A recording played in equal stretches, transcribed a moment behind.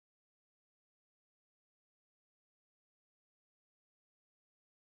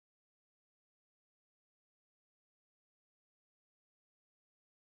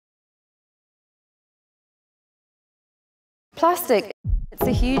Plastik. It's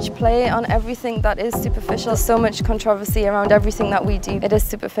a huge play on everything that is superficial. There's so much controversy around everything that we do. It is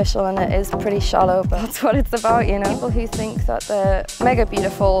superficial and it is pretty shallow, but that's what it's about, you know? People who think that they're mega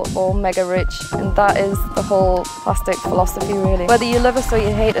beautiful or mega rich, and that is the whole plastic philosophy, really. Whether you love us or you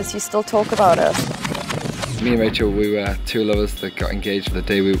hate us, you still talk about us. Me and Rachel, we were two lovers that got engaged the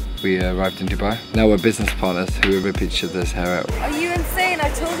day we arrived in Dubai. Now we're business partners who rip each other's hair out. Are you insane? I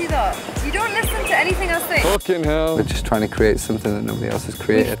told you that. You don't listen to anything I say. Fucking hell. We're just trying to create something that nobody else has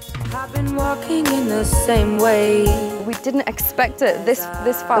created. I've been walking in the same way. We didn't expect it this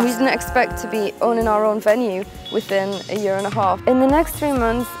fast. We didn't expect to be owning our own venue within a year and a half. In the next 3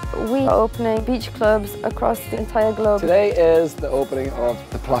 months, we are opening beach clubs across the entire globe. Today is the opening of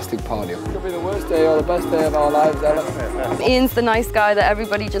the Plastik party. It could be the worst day or the best day of our lives ever. Ian's the nice guy that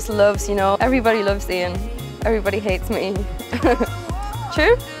everybody just loves, you know. Everybody loves Ian. Everybody hates me.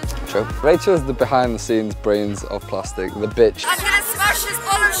 True? True. Rachel's the behind-the-scenes brains of Plastik, the bitch. I'm gonna smash this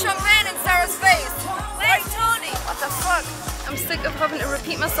bottle of champagne in Sarah's face. Wait, Tony! What the fuck? I'm sick of having to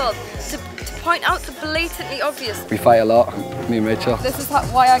repeat myself to point out the blatantly obvious. We fight a lot, me and Rachel. This is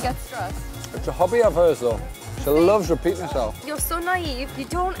why I get stressed. It's a hobby of hers though. She loves repeating herself. You're so naive, you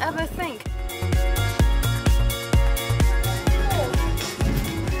don't ever think.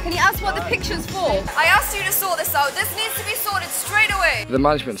 Can you ask what the picture's for? I asked you to sort this out. This needs to be sorted straight away. The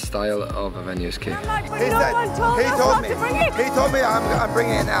management style of a venue is key. He told me I'm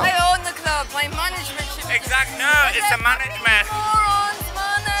bringing it now. I own the club. My management should be... Exactly. No, it's the management. Morons,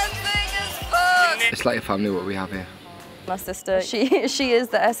 man, that thing is fucked. It's like a family what we have here. My sister, she is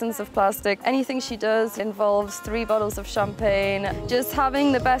the essence of Plastik. Anything she does involves 3 bottles of champagne, just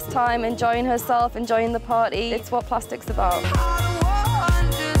having the best time, enjoying herself, enjoying the party. It's what Plastik's about.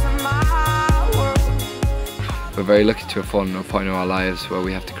 We're very lucky to have fallen at a point in our lives where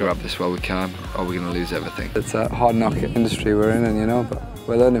we have to grab this while we can, or we're going to lose everything. It's a hard knock industry we're in, and you know, but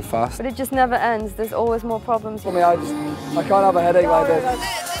we're learning fast. But it just never ends. There's always more problems. For me, I can't have a headache like this. The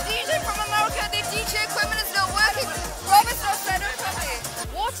DJ from America, the DJ equipment is not working. Robert's not set up properly.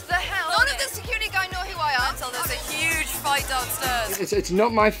 What the hell? None of the security guy know who I am until there's a huge fight downstairs. It's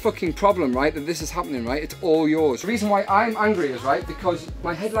not my fucking problem, right, that this is happening, right? It's all yours. The reason why I'm angry is, right, because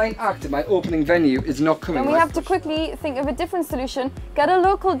my headline act at my opening venue is not coming. And we have to quickly think of a different solution. Get a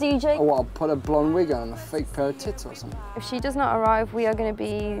local DJ. Oh, I'll put a blonde wig on and a fake pair of tits or something. If she does not arrive, we are going to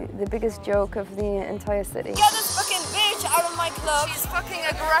be the biggest joke of the entire city. Get this fucking bitch out of my club. She's fucking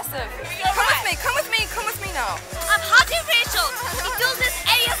aggressive. Come with me, come with me, come with me now. I'm hunting Rachel. He does this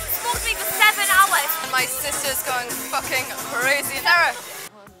AS and smoked me for 7 hours. And my sister's going fucking crazy. Sarah.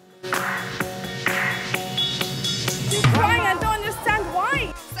 She's crying, I don't understand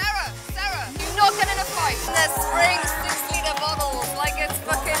why. Sarah, do not get in a fight. They're spraying 6-liter bottles like it's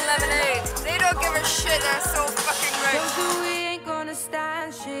fucking lemonade. They don't give a shit, they're so fucking rich. Chose that we ain't gonna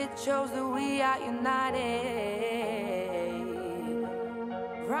stand shit. Chose that we are united.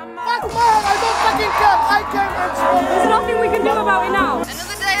 Fuck man, I don't fucking care. I can't answer. There's nothing we can do about it now.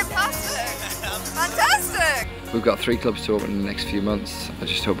 Another day of Plastik. Fantastic. We've got 3 clubs to open in the next few months. I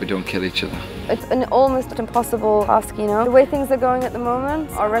just hope we don't kill each other. It's an almost impossible task, you know. The way things are going at the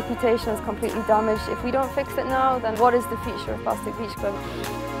moment, our reputation is completely damaged. If we don't fix it now, then what is the future of Plastik Beach Club?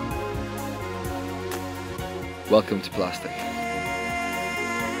 Welcome to Plastik.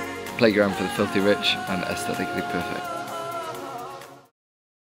 Playground for the filthy rich and aesthetically perfect.